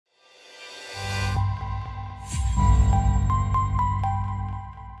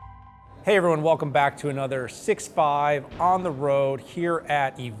Hey everyone, welcome back to another 6.5 on the road here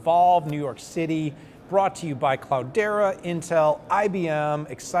at Evolve, New York City, brought to you by Cloudera, Intel,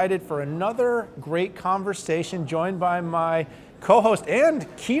 IBM. Excited for another great conversation, joined by my co-host and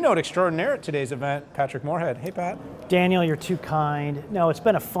keynote extraordinaire at today's event, Patrick Moorhead. Hey Pat. Daniel, you're too kind. No, it's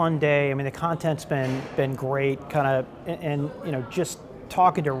been a fun day. I mean, the content's been great, and you know, just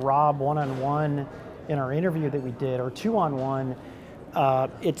talking to Rob one-on-one in our interview that we did, or two-on-one.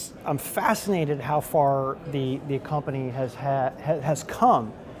 I'm fascinated how far the company has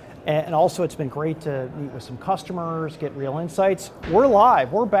come, and also it's been great to meet with some customers, get real insights. We're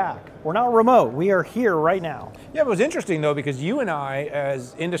live, we're back. We're not remote, we are here right now. Yeah, it was interesting though, because you and I,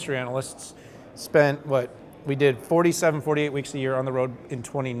 as industry analysts, spent we did 47, 48 weeks a year on the road in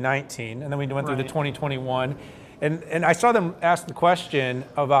 2019, and then we went through to 2021. And I saw them ask the question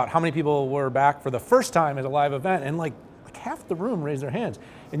about how many people were back for the first time as a live event, and like half the room raised their hands.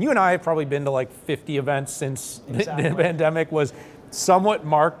 And you and I have probably been to like 50 events since the pandemic was somewhat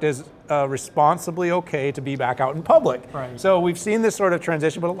marked as responsibly okay to be back out in public. Right. So we've seen this sort of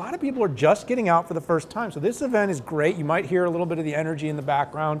transition, but a lot of people are just getting out for the first time. So this event is great. You might hear a little bit of the energy in the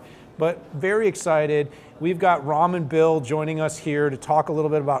background, but very excited. We've got Ram and Bill joining us here to talk a little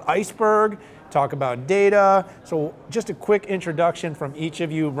bit about Iceberg, talk about data. So just a quick introduction from each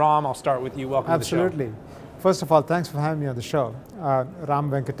of you. Ram, I'll start with you. Welcome to the show. Absolutely. First of all, thanks for having me on the show. Ram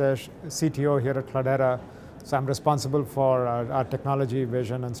Venkatesh, CTO here at Cloudera. So I'm responsible for our technology,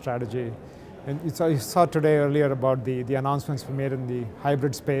 vision, and strategy. And you saw today earlier about the announcements we made in the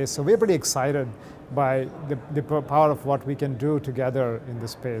hybrid space. So we're pretty excited by the power of what we can do together in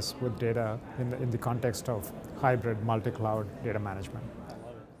this space with data in the context of hybrid multi-cloud data management.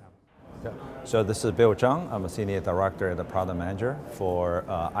 Yeah. So this is Bill Zhang. I'm a senior director and the product manager for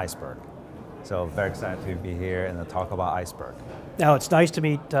Iceberg. So very excited to be here and to talk about Iceberg. Now, it's nice to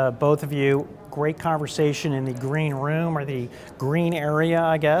meet both of you. Great conversation in the green room, or the green area,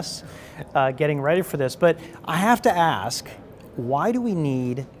 I guess, getting ready for this. But I have to ask, why do we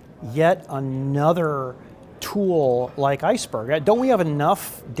need yet another tool like Iceberg? Don't we have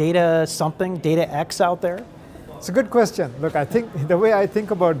enough data X out there? It's a good question. Look, I think the way I think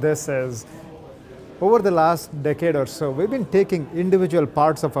about this is, over the last decade or so, we've been taking individual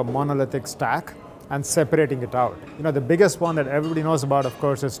parts of a monolithic stack and separating it out. You know, the biggest one that everybody knows about, of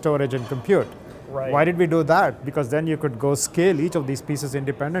course, is storage and compute. Right. Why did we do that? Because then you could go scale each of these pieces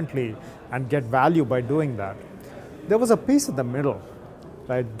independently and get value by doing that. There was a piece in the middle,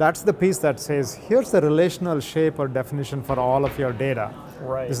 right? That's the piece that says, here's the relational shape or definition for all of your data.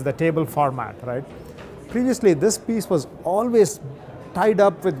 Right. This is the table format, right? Previously, this piece was always tied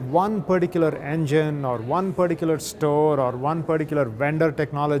up with one particular engine or one particular store or one particular vendor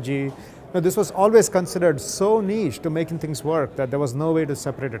technology. Now, this was always considered so niche to making things work that there was no way to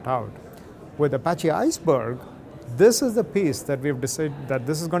separate it out. With Apache Iceberg, this is the piece that we've decided that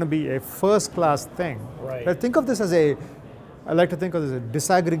this is going to be a first-class thing. Right. I think of this as I like to think of this as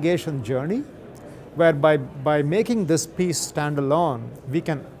a disaggregation journey, where by making this piece stand alone, we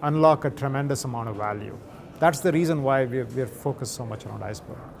can unlock a tremendous amount of value. That's the reason why we're focused so much on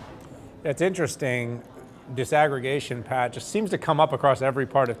Iceberg. It's interesting, disaggregation, Pat, just seems to come up across every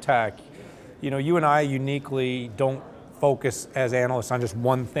part of tech. You know, you and I uniquely don't focus as analysts on just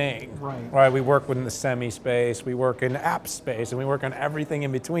one thing. Right? We work within the semi space, we work in app space, and we work on everything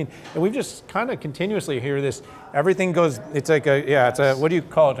in between. And we just kind of continuously hear this, everything goes, it's like what do you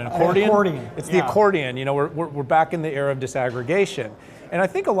call it, an accordion? Accordion. It's the accordion, you know, we're back in the era of disaggregation. And I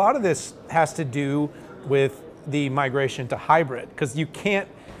think a lot of this has to do with the migration to hybrid, because you can't,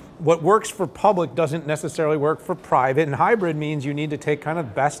 what works for public doesn't necessarily work for private, and hybrid means you need to take kind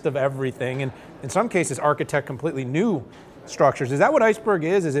of best of everything, and in some cases architect completely new structures. Is that what Iceberg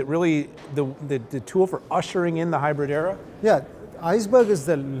is? Is it really the tool for ushering in the hybrid era? Yeah, Iceberg is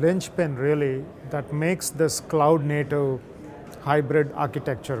the linchpin really that makes this cloud native hybrid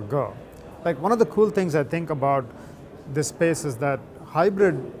architecture go. Like, one of the cool things I think about this space is that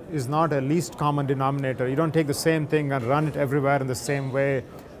hybrid is not a least common denominator. You don't take the same thing and run it everywhere in the same way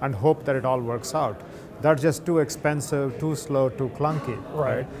and hope that it all works out. That's just too expensive, too slow, too clunky.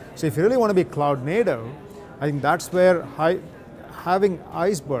 Right? So if you really want to be cloud native, I think that's where having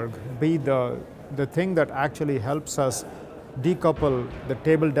Iceberg be the thing that actually helps us decouple the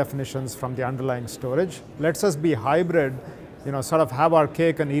table definitions from the underlying storage, lets us be hybrid, you know, sort of have our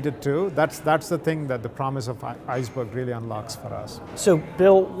cake and eat it too. That's the thing that the promise of Iceberg really unlocks for us. So,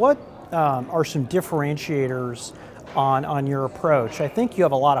 Bill, what are some differentiators on your approach? I think you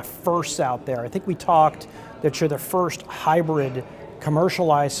have a lot of firsts out there. I think we talked that you're the first hybrid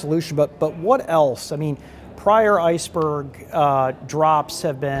commercialized solution, but what else? I mean, prior Iceberg drops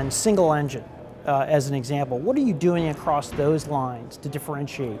have been single engine, as an example. What are you doing across those lines to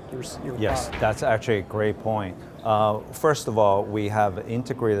differentiate your Yes, product? that's actually a great point. First of all, we have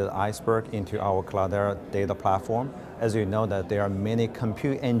integrated Iceberg into our Cloudera data platform. As you know that there are many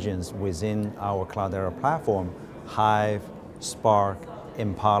compute engines within our Cloudera platform, Hive, Spark,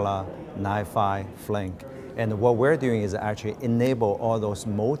 Impala, NiFi, Flink. And what we're doing is actually enable all those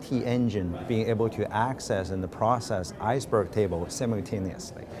multi-engine being able to access and process Iceberg table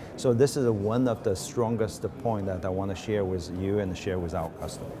simultaneously. So this is one of the strongest point that I want to share with you and share with our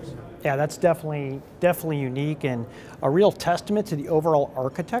customers. Yeah, that's definitely unique and a real testament to the overall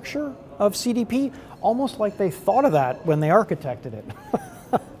architecture of CDP, almost like they thought of that when they architected it.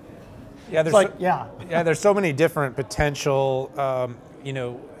 Yeah, there's there's so many different potential,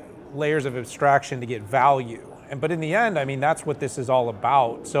 layers of abstraction to get value. But in the end, I mean, that's what this is all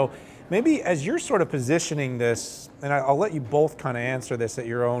about. So maybe as you're sort of positioning this, and I'll let you both kind of answer this at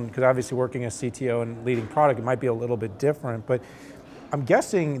your own, because obviously working as CTO and leading product, it might be a little bit different, but I'm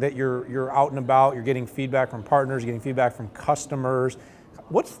guessing that you're out and about, you're getting feedback from partners, you're getting feedback from customers.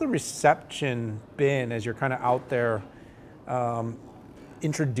 What's the reception been as you're kind of out there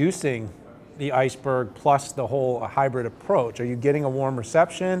introducing the Iceberg plus the whole hybrid approach? Are you getting a warm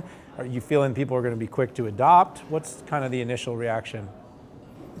reception? Are you feeling people are going to be quick to adopt? What's kind of the initial reaction?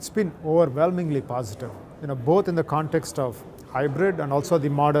 It's been overwhelmingly positive, both in the context of hybrid and also the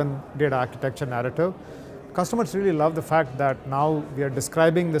modern data architecture narrative. Customers really love the fact that now we are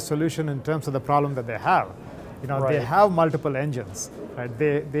describing the solution in terms of the problem that they have. Right. They have multiple engines, right?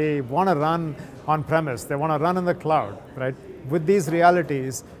 They want to run on premise, they want to run in the cloud, right? With these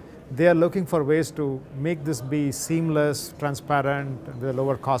realities, they are looking for ways to make this be seamless, transparent, with a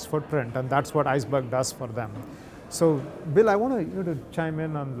lower cost footprint, and that's what Iceberg does for them. So, Bill, I want you to chime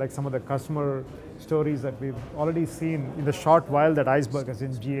in on like some of the customer stories that we've already seen in the short while that Iceberg is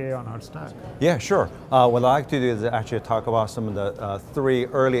in GA on our stack. Yeah, sure. What I'd like to do is actually talk about some of the 3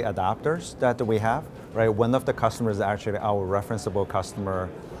 early adopters that we have. Right, one of the customers is actually our referenceable customer,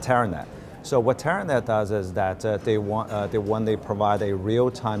 Terranet. So what Terranet does is that they provide a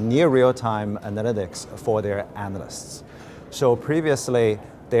real-time, near real-time analytics for their analysts. So previously,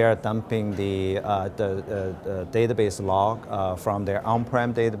 they are dumping the database log from their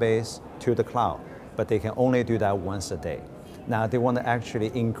on-prem database to the cloud, but they can only do that once a day. Now they want to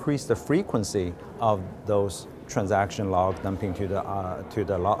actually increase the frequency of those transaction log dumping to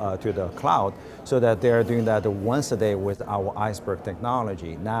the cloud, so that they're doing that once a day with our Iceberg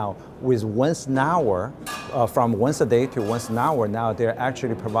technology. Now, with once an hour, from once a day to once an hour, now they're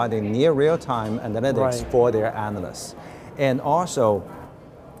actually providing near real-time analytics for their analysts, and also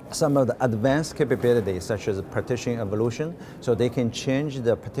some of the advanced capabilities such as partition evolution, so they can change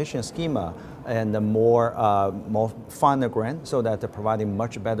the partition schema and the more finer grain, so that they're providing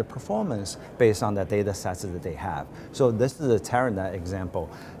much better performance based on the data sets that they have. So this is a Terranet example.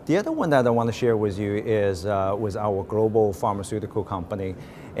 The other one that I want to share with you is with our global pharmaceutical company.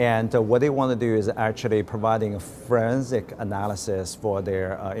 And what they want to do is actually providing a forensic analysis for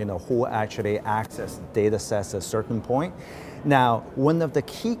their, who actually access data sets at a certain point. Now, one of the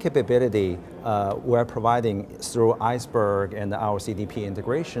key capability we're providing through Iceberg and our CDP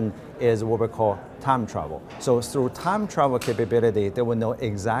integration is what we call time travel. So through time travel capability, they will know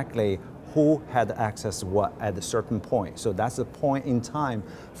exactly who had access to what at a certain point. So that's a point in time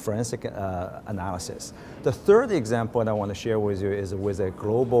forensic analysis. The third example that I want to share with you is with a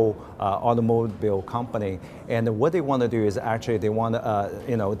global automobile company. And what they want to do is actually they want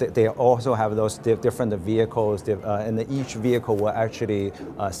to, they also have those different vehicles, and each vehicle will actually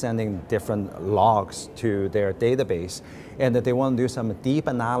sending different logs to their database. And that they want to do some deep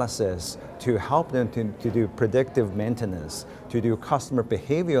analysis to help them to do predictive maintenance, to do customer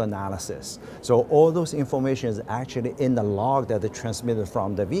behavior analysis. So all those information is actually in the log that they transmitted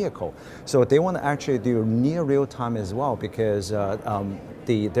from the vehicle. So they want to actually do near real time as well, because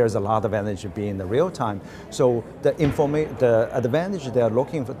there's a lot of energy being the real time. So the advantage they're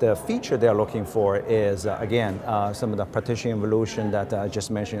looking for, the feature they're looking for is again some of the partition evolution that I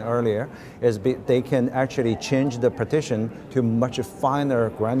just mentioned earlier. Is they can actually change the partition to much finer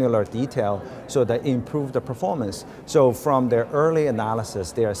granular detail, so that improve the performance. So from their early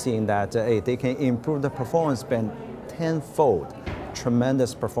analysis, they are seeing that they can improve the performance by tenfold.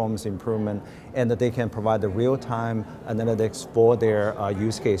 Tremendous performance improvement, and that they can provide the real-time analytics for their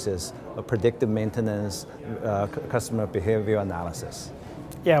use cases, predictive maintenance, customer behavior analysis.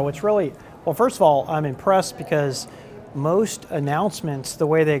 Yeah, well, first of all, I'm impressed because most announcements, the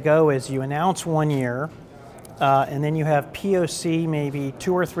way they go is you announce 1 year, and then you have POC, maybe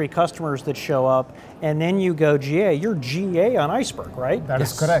 2 or 3 customers that show up, and then you go GA. You're GA on Iceberg, right? That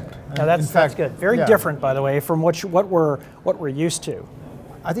is correct. Now that's good. Very different, by the way, from what we're used to.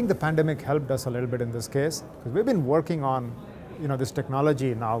 I think the pandemic helped us a little bit in this case, because we've been working on this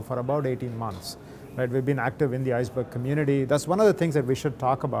technology now for about 18 months. Right, we've been active in the Iceberg community. That's one of the things that we should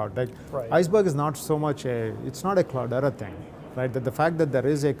talk about. Like, Iceberg is not so much it's not a Cloudera thing, right? That the fact that there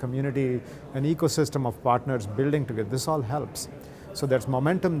is a community, an ecosystem of partners building together, this all helps. So there's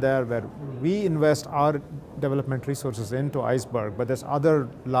momentum there where we invest our development resources into Iceberg, but there's other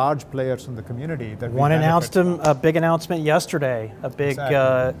large players in the community that One announced a big announcement yesterday, a big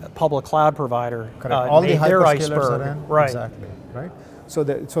public cloud provider. All the hyperscalers are in. Right. Exactly, right? So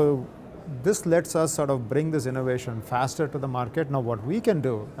this lets us sort of bring this innovation faster to the market. Now what we can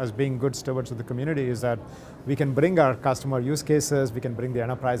do as being good stewards of the community is that we can bring our customer use cases, we can bring the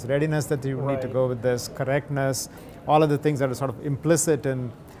enterprise readiness that you need to go with this, correctness, all of the things that are sort of implicit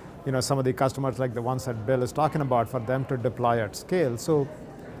in some of the customers like the ones that Bill is talking about for them to deploy at scale. So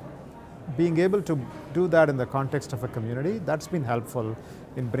being able to do that in the context of a community, that's been helpful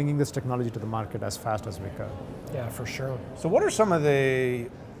in bringing this technology to the market as fast as we could. Yeah, for sure. So what are some of the,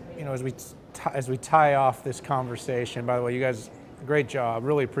 as we tie off this conversation, by the way, you guys, great job,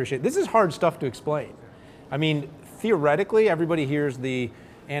 really appreciate it. This is hard stuff to explain. I mean, theoretically, everybody hears the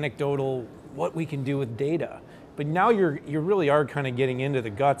anecdotal, what we can do with data. But now you really are kind of getting into the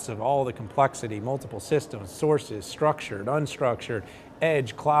guts of all the complexity, multiple systems, sources, structured, unstructured,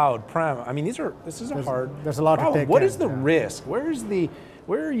 edge, cloud, prem. I mean, this is a hard There's a lot problem. to take What in, is the risk? Where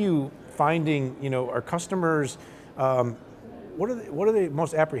are you finding, our customers, what are they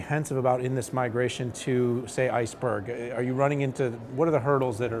most apprehensive about in this migration to, say, Iceberg? Are you running into, what are the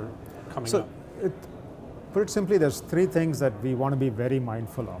hurdles that are coming up? Put it simply, there's 3 things that we want to be very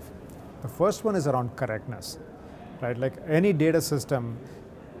mindful of. The first one is around correctness, right? Like any data system,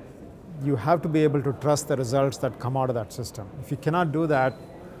 you have to be able to trust the results that come out of that system. If you cannot do that,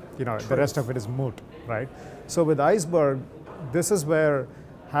 the rest of it is moot, right? So with Iceberg, this is where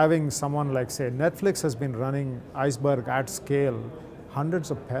having someone like, say, Netflix has been running Iceberg at scale, hundreds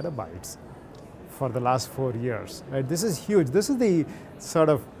of petabytes for the last 4 years, right? This is huge. This is the sort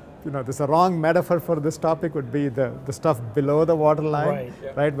of, this a wrong metaphor for this topic would be the stuff below the waterline,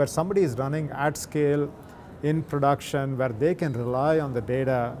 right? Where somebody is running at scale in production, where they can rely on the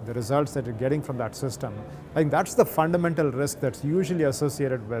data, the results that you're getting from that system. I think that's the fundamental risk that's usually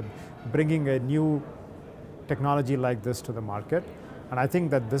associated with bringing a new technology like this to the market. And I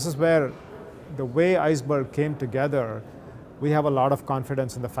think that this is where the way Iceberg came together, we have a lot of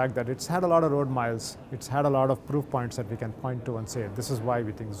confidence in the fact that it's had a lot of road miles, it's had a lot of proof points that we can point to and say, this is why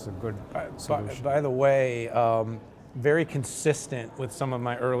we think this is a good solution. By the way, very consistent with some of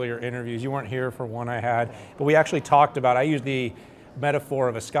my earlier interviews. You weren't here for one I had, but we actually talked about, I used the metaphor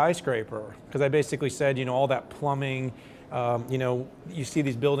of a skyscraper, because I basically said, all that plumbing, you see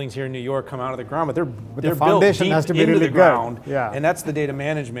these buildings here in New York come out of the ground, but they're built deep has to be into really the ground, yeah. And that's the data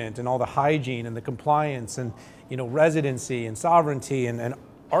management and all the hygiene and the compliance and residency and sovereignty and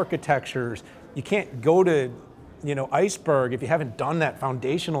architectures. You can't go to Iceberg if you haven't done that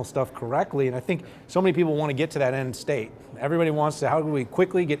foundational stuff correctly. And I think so many people want to get to that end state. Everybody wants to, how do we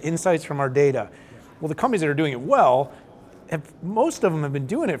quickly get insights from our data? Well, the companies that are doing it well, most of them have been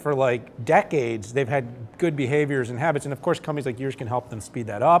doing it for like decades. They've had good behaviors and habits, and of course companies like yours can help them speed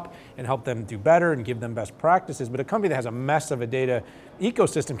that up and help them do better and give them best practices. But a company that has a mess of a data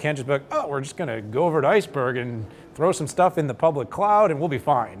ecosystem can't just be like, oh, we're just going to go over to Iceberg and throw some stuff in the public cloud and we'll be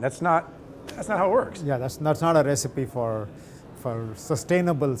fine. That's not how it works. Yeah, that's not a recipe for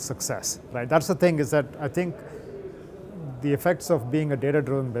sustainable success, right? That's the thing, is that I think the effects of being a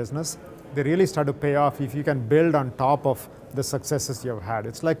data-driven business, they really start to pay off if you can build on top of the successes you've had.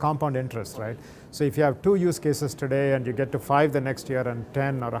 It's like compound interest, right? So if you have 2 use cases today and you get to 5 the next year and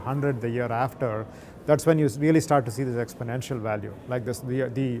 10 or 100 the year after, that's when you really start to see this exponential value. Like this,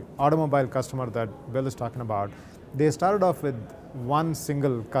 the automobile customer that Bill is talking about, they started off with one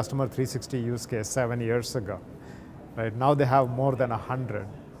single customer 360 use case 7 years ago, right? Now they have more than 100.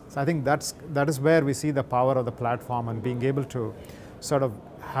 So I think that is where we see the power of the platform and being able to sort of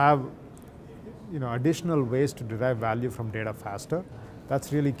have additional ways to derive value from data faster.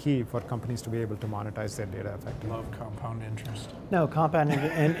 That's really key for companies to be able to monetize their data effectively. Love compound interest. No, compound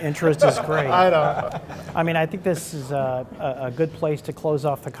interest is great. I know. I mean, I think this is a good place to close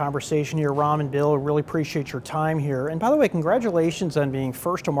off the conversation here. Ram and Bill, really appreciate your time here. And by the way, congratulations on being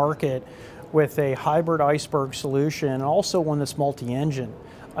first to market with a hybrid Iceberg solution, and also one that's multi-engine.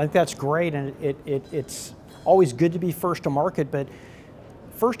 I think that's great, and it's always good to be first to market, but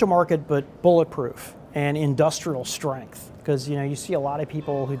bulletproof. and industrial strength. Because you see a lot of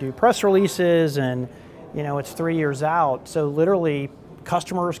people who do press releases and it's 3 years out. So literally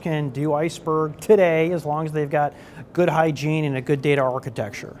customers can do Iceberg today as long as they've got good hygiene and a good data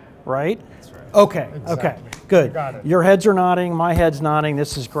architecture, right? That's right. Okay, Exactly. Okay, good. You got it. Your heads are nodding, my head's nodding,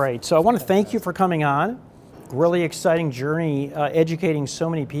 this is great. So I want to thank you for coming on. Really exciting journey, educating so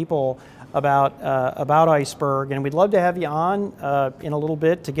many people about Iceberg, and we'd love to have you on in a little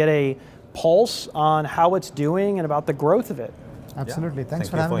bit to get a pulse on how it's doing and about the growth of it. Absolutely. Yeah. Thanks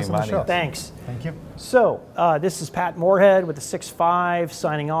Thank for having us on the show. Thanks. Thank you. So this is Pat Moorhead with the 6.5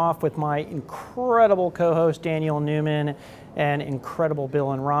 signing off with my incredible co-host Daniel Newman and incredible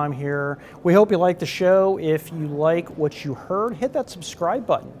Bill and Ram here. We hope you like the show. If you like what you heard, hit that subscribe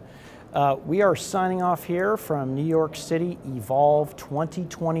button. We are signing off here from New York City Evolve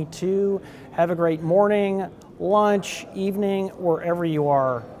 2022. Have a great morning, lunch, evening, wherever you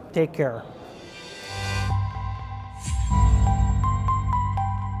are. Take care.